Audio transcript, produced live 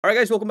Alright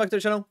guys, welcome back to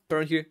the channel.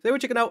 Turn here. Today we're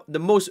checking out the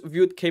most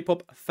viewed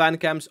K-pop fan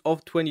cams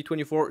of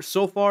 2024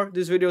 so far.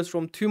 This video is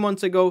from 2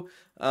 months ago.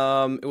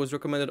 It was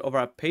recommended over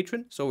our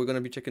Patreon, so we're gonna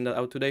be checking that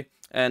out today.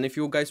 And if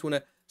you guys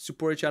wanna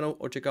support the channel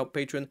or check out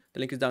Patreon, the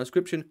link is down in the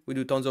description. We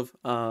do tons of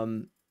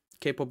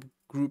K-pop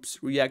groups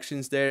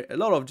reactions there, a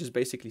lot of just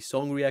basically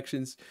song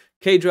reactions,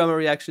 K-drama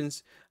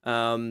reactions.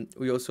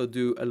 We also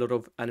do a lot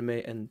of anime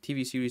and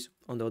TV series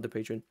on the other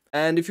Patreon.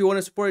 And if you want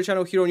to support the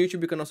channel here on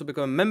YouTube, you can also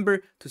become a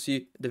member to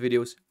see the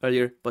videos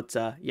earlier. But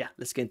yeah,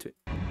 let's get into it.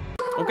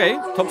 Okay,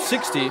 top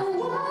 60.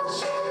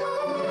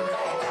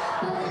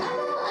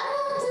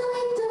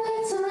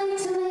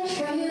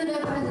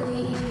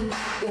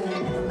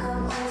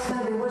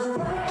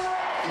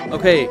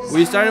 Okay,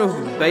 we started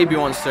with Baby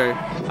Monster.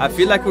 I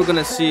feel like we're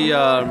gonna see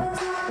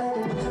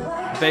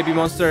Baby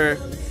Monster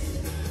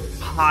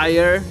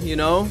higher, you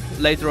know,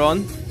 later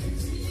on.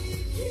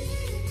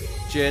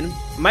 Jin.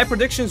 My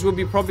predictions will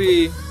be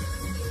probably,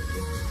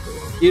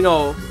 you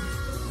know,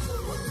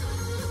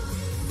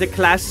 the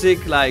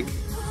classic like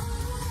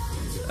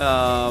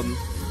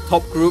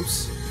top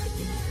groups,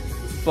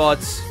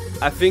 but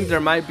I think there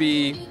might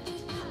be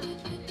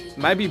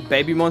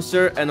Baby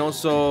Monster and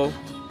also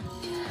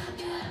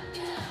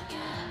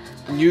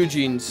New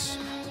Jeans,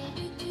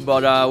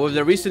 but with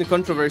the recent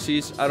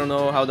controversies, I don't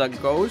know how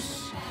that goes.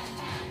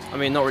 I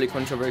mean, not really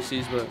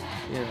controversies, but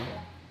you know.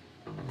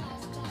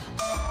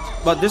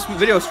 But this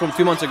video is from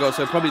 2 months ago,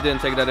 so I probably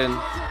didn't take that in.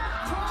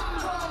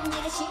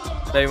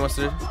 Baby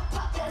Monster.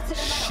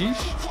 Sheesh.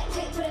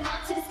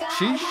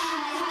 Sheesh.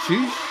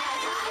 Sheesh.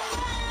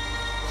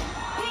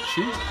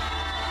 Sheesh.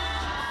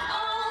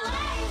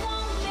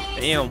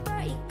 Damn.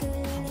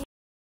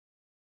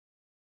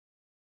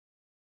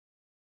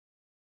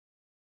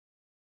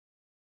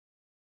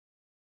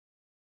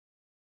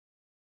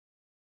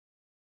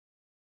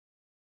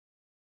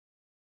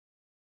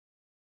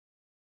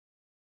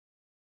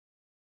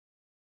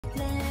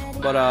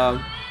 But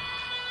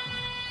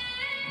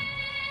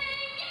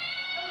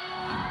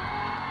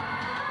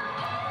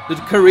the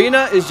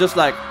Karina is just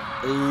like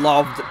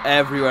loved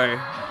everywhere.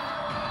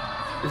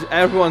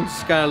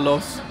 Everyone's kind of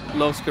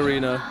loves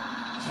Karina.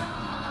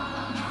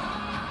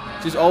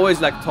 She's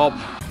always like top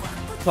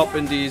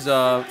in these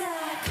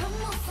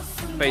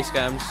face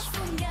cams.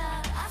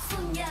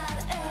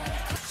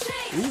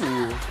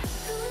 Ooh.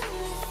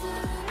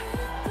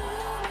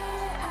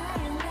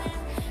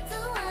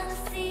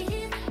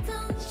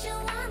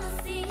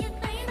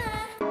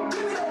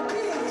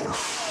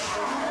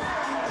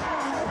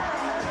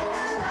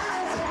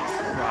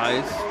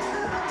 Rise.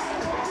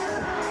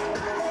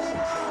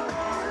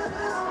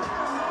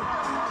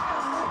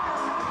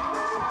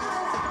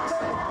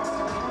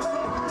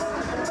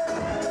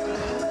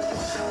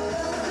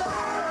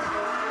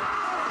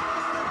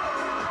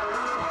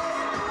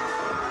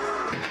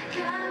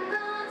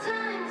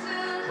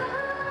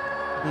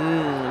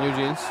 New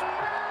Jeans.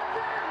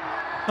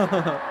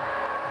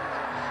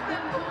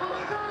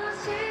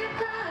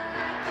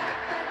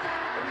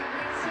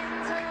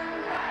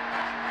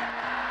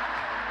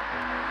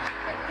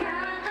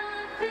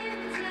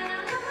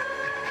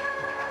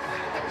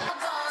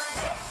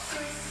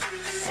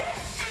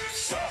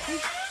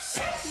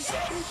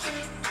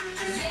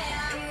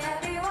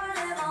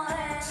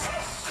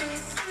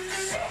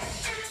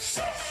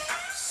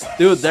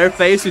 Dude, their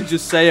faces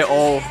just say it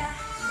all.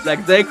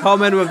 Like, they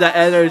come in with that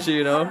energy,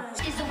 you know?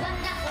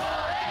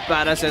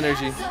 Badass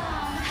energy.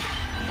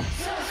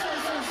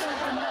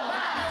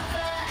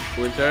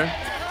 Winter.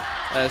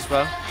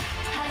 Aespa.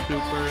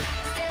 Super.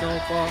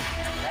 Nova.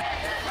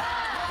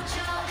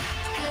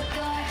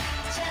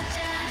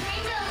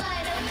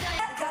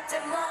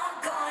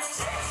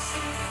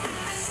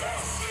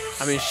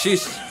 I mean,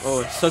 she's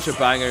such a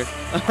banger.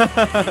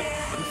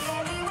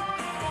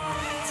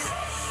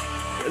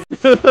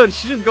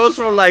 She just goes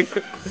from like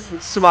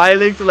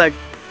smiling to like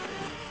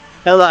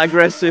hella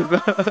aggressive.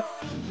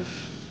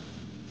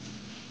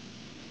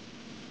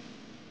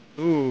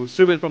 Ooh,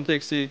 Subin from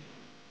TXT.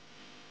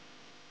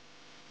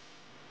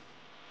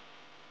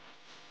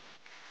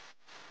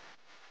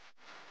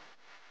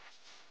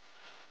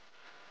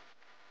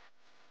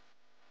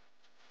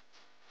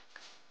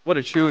 What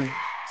a tune.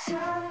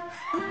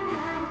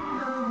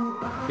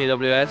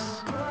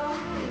 PWS.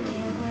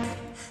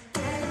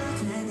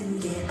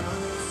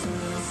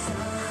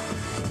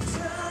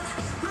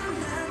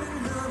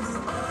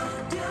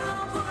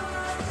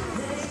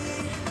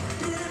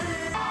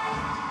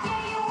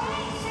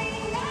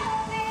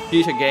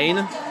 Sheesh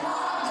again.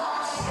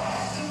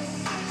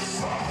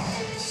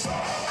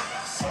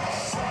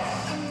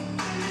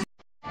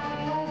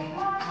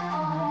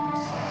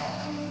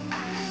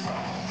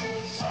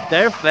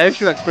 Their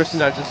facial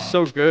expressions are just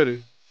so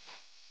good.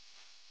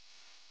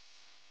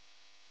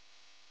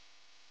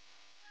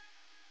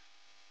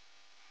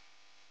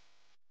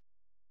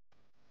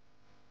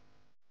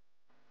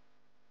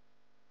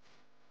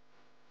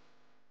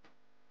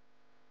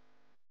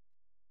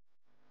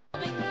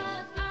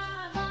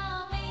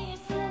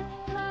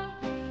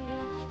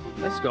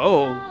 Let's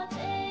go.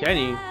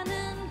 Kenny.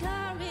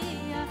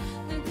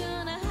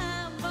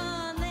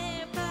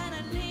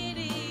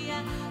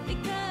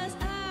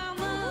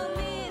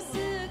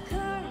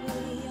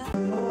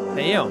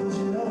 Damn.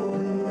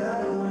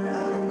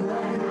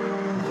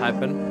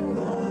 Hyping.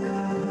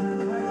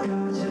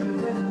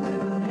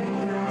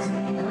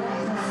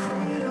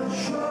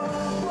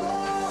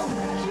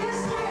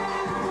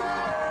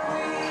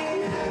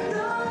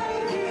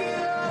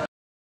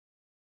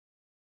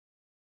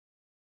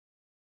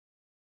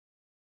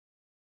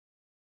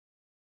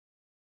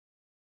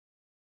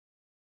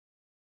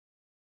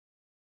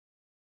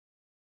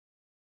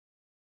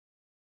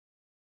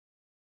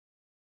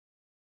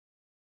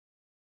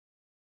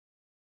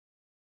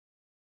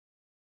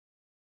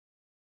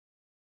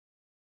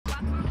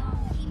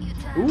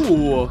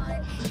 Ooh.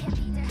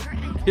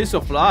 Kiss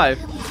of life.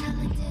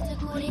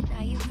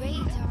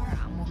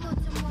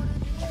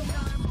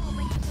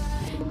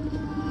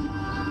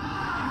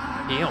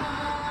 Damn.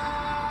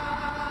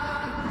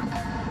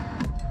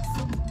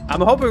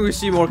 I'm hoping we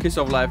see more Kiss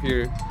of Life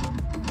here.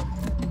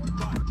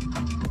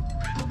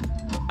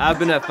 I've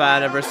been a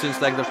fan ever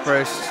since like the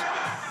first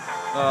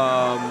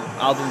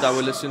album that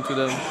we listened to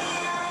them.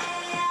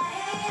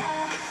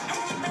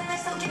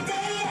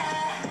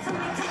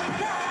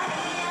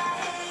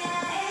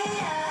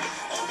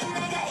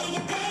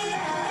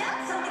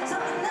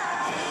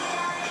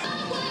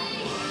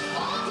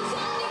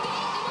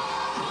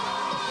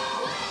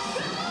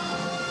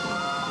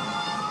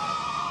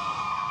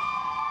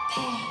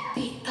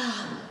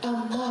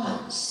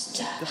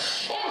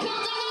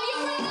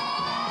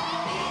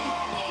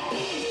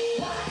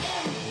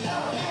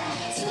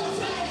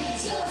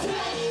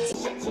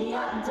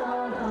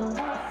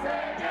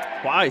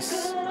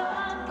 Twice.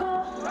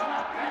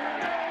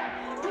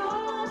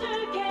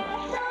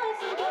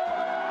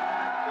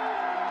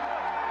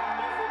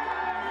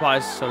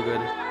 Twice, so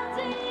good.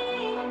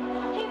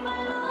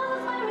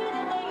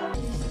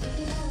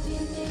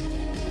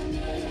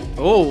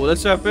 Oh,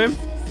 let's have him.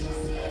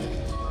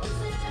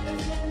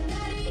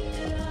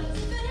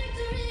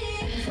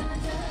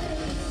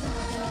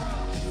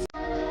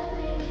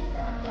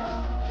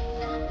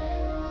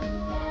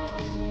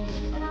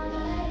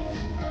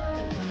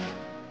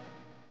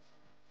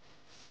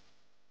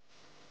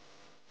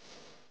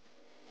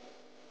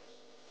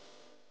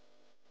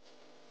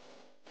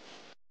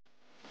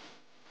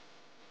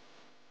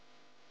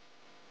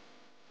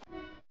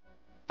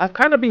 I've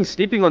kind of been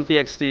sleeping on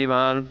TXT,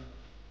 man.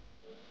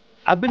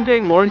 I've been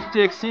getting more into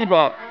TXT,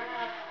 but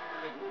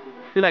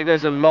I feel like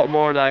there's a lot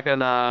more that I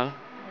can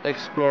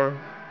explore.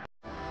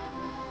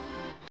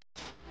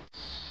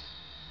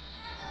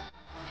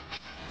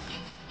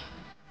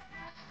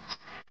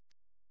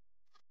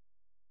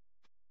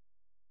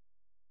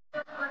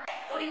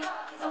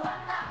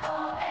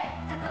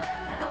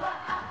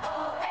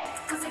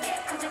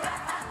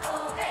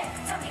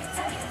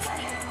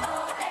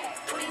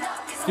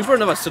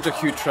 Supernova is such a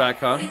huge track,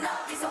 huh?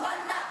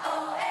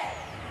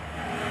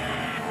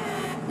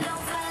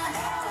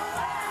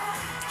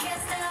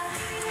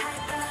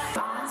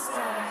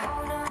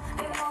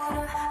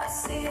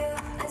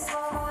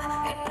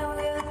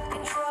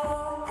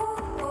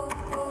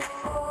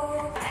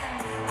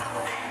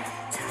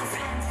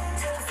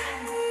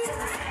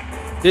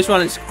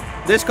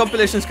 This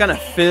compilation is kind of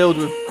filled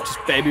with just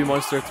Baby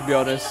Monster, to be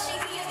honest.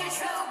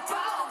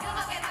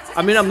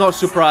 I mean, I'm not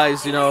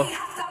surprised, you know.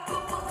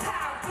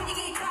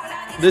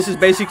 This is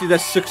basically the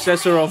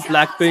successor of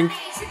Blackpink.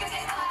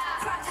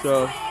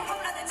 So,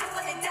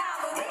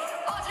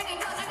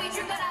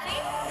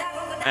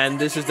 and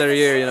this is their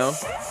year, you know.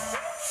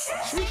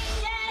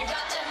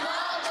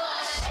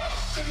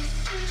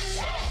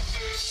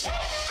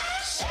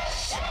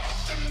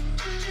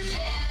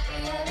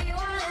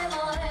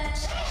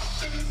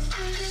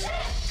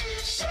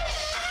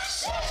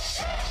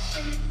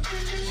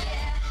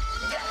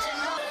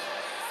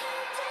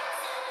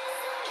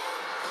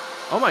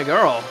 Oh my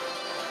girl.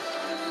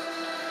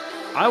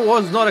 I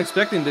was not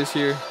expecting this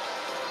here.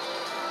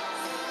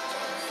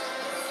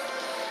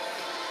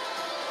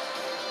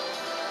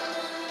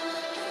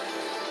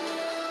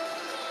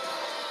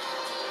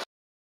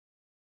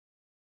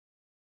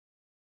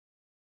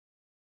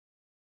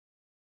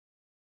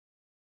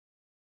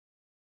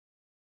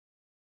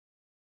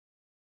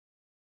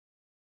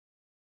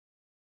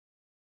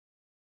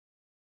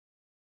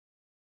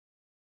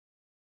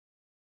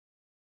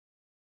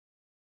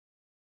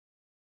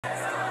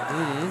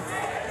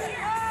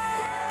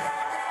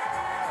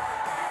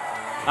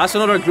 That's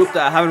another group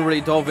that I haven't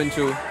really dove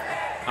into.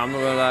 I'm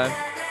not gonna lie.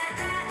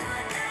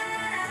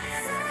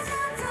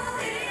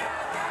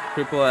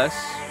 Triple S.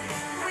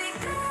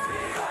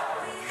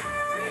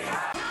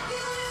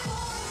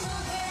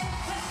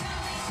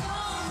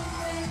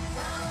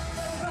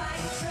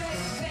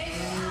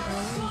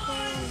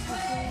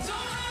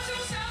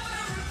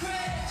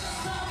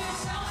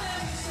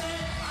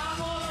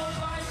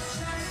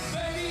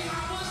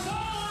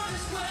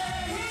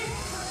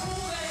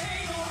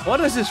 What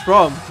is this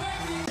from?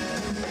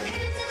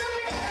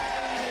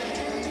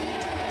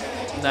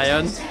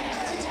 Nayeon.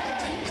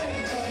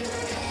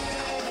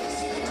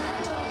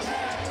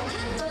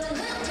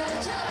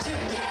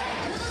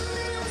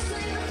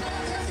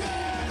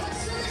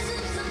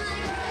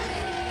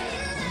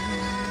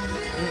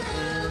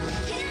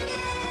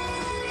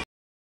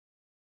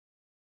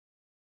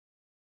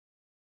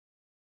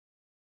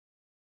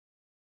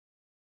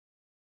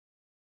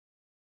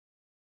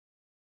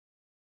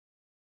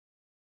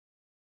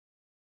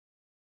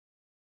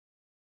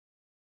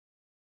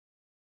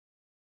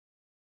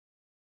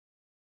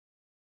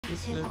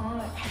 Yeah.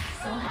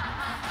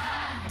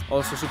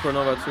 Also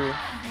Supernova too.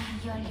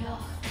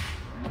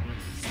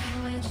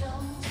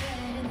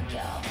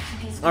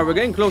 Alright, we're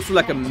getting close to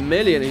like 1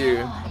 million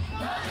here.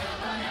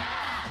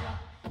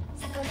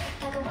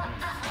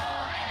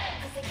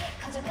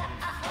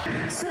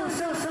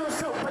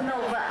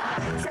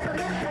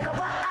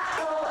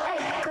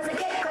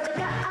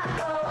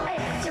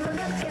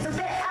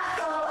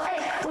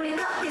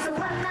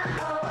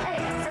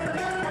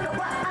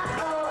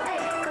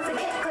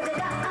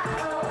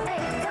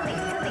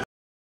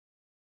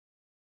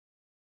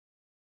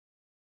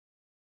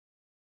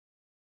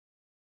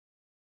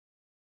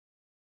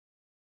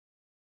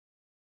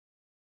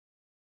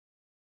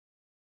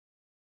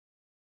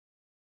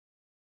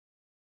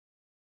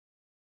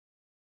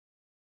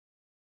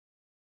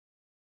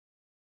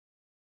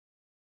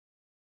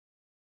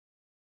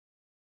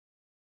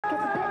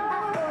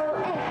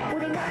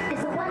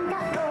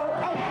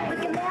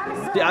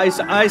 Yeah,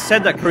 I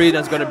said that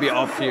Karina's gonna be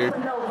off here.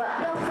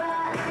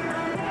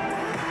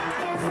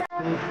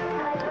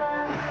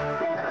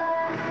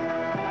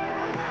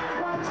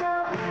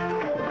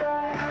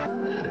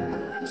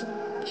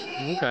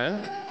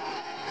 Okay.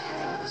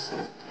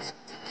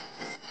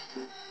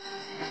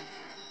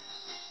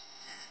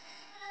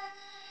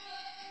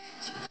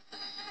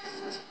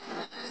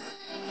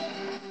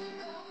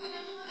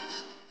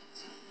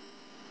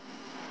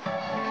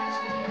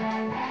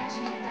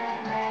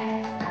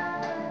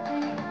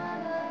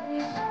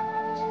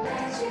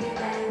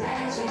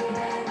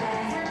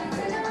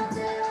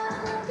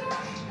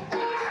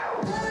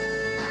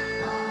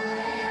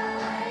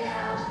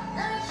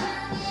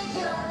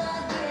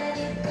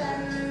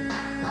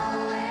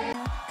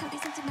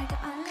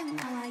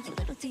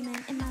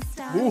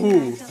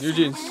 Ooh, New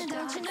Jeans.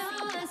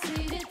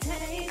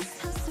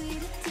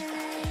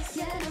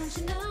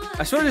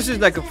 I swear this is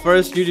like a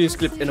first New Jeans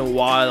clip in a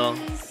while.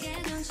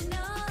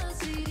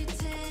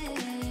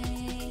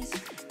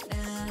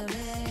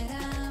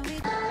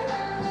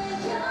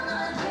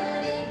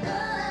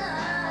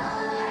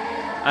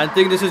 I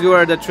think this is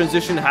where the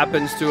transition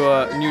happens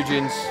to New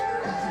Jeans.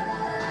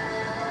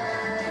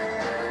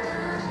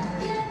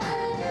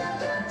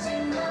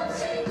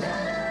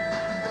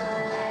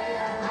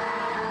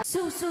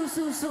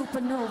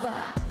 Supernova.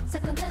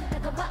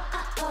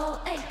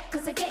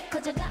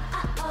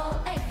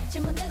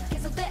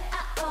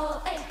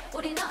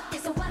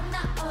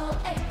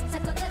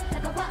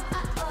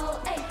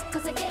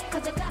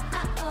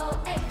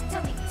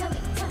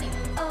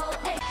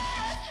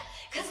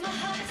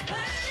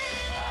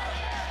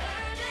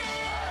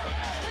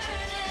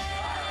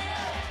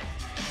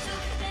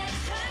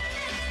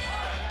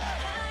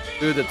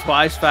 Dude, the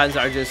Twice fans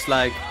are just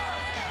like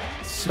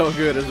so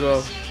good as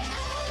well.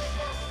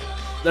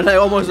 They're like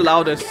almost the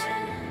loudest.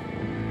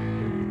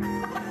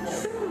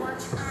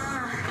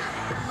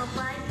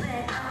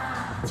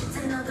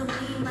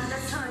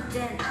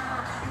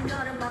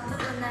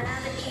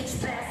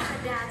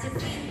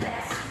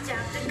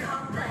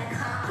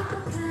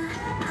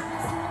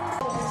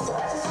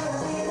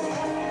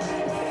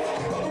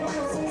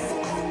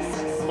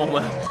 Oh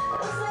man.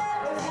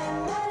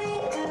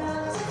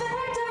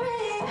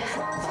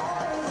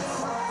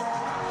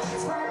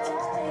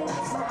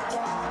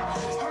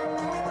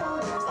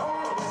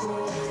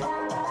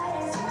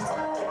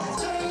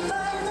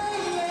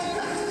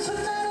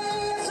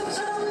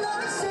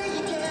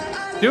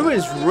 Cuba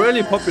is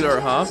really popular,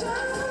 huh?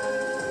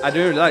 I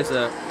didn't realize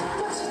that.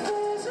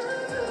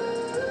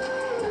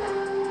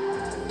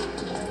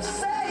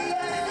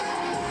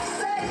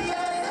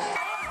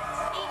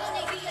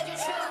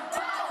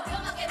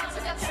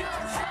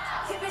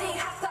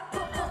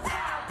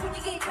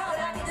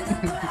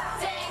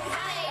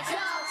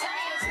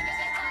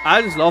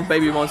 I just love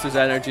Baby Monster's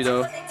energy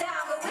though.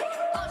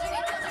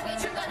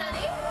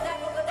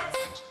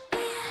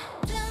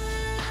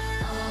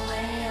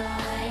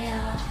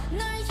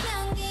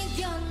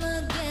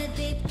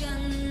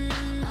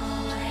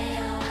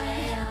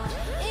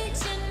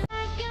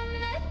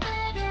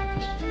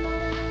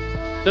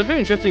 That's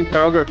very interesting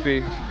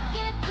choreography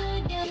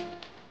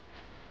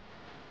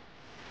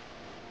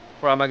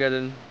for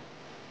Armageddon.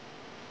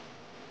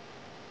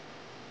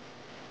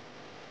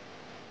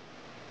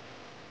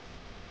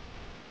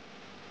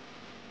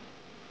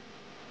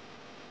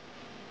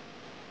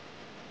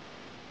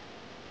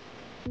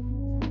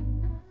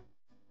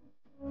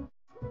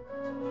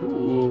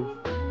 Ooh.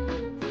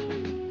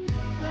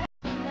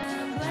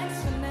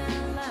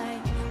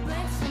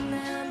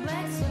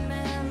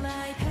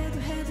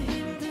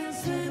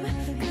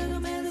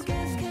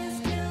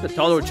 The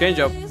total change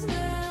up.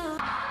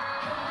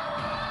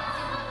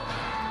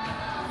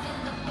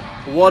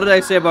 What did I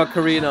say about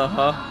Karina,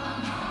 huh?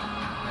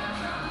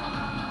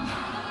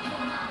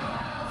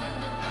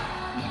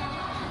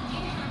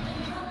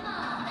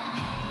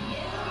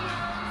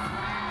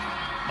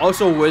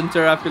 Also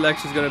Winter, I feel like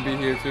she's gonna be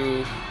here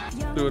too.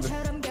 Dude.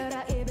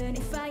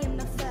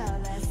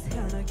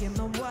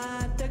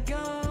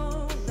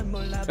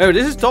 Oh,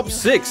 this is top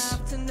 6.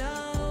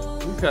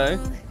 Okay.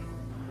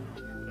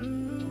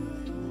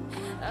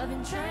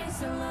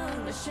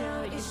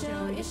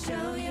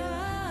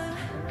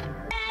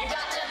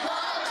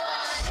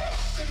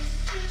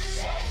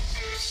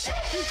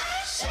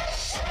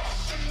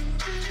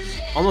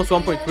 Almost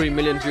 1.3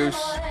 million views.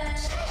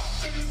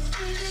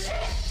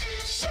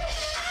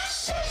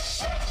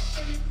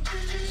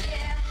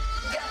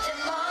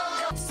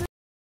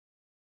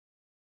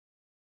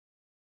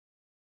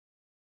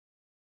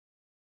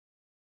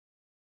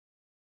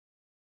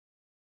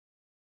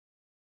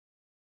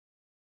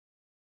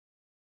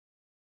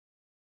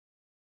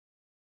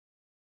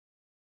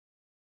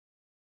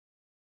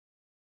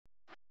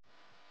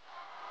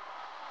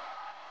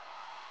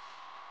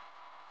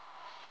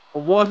 I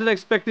wasn't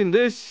expecting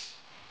this.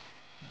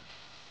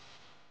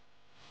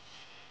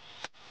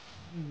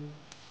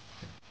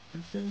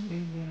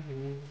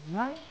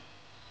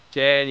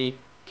 Jenny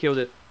killed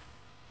it.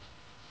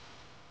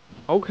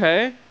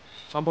 Okay,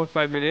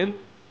 1.5 million.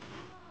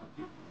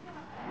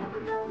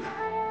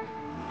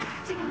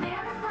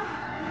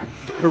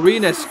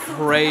 Karena's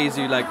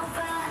crazy, like,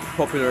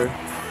 popular.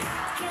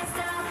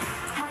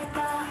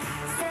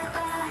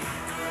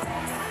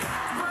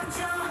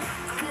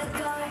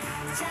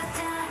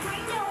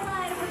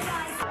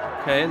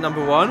 Okay,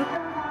 number one.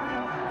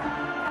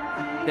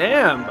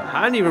 Damn,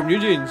 Hani from New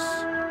Jeans.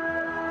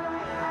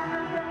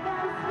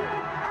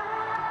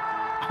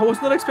 I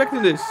was not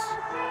expecting this.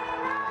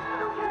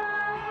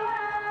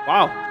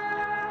 Wow.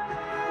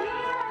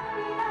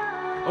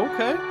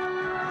 Okay.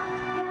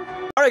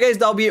 Alright guys,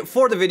 that'll be it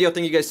for the video.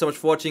 Thank you guys so much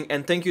for watching,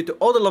 and thank you to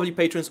all the lovely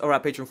patrons of our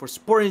Patreon for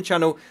supporting the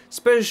channel.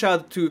 Special shout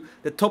out to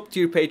the top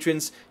tier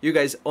patrons. You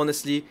guys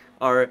honestly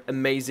are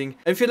amazing.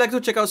 And if you'd like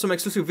to check out some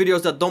exclusive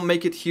videos that don't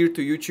make it here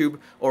to YouTube,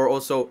 or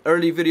also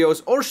early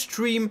videos or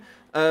stream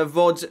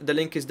VODs, the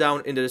link is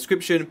down in the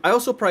description. I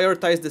also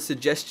prioritize the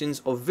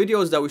suggestions of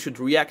videos that we should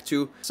react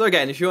to. So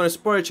again, if you want to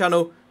support the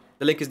channel,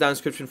 the link is down in the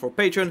description for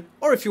Patreon,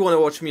 or if you want to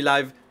watch me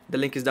live, the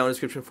link is down in the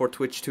description for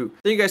Twitch too.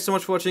 Thank you guys so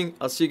much for watching.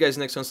 I'll see you guys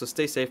next one, so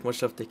stay safe,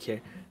 much love, take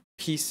care.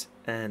 Peace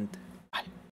and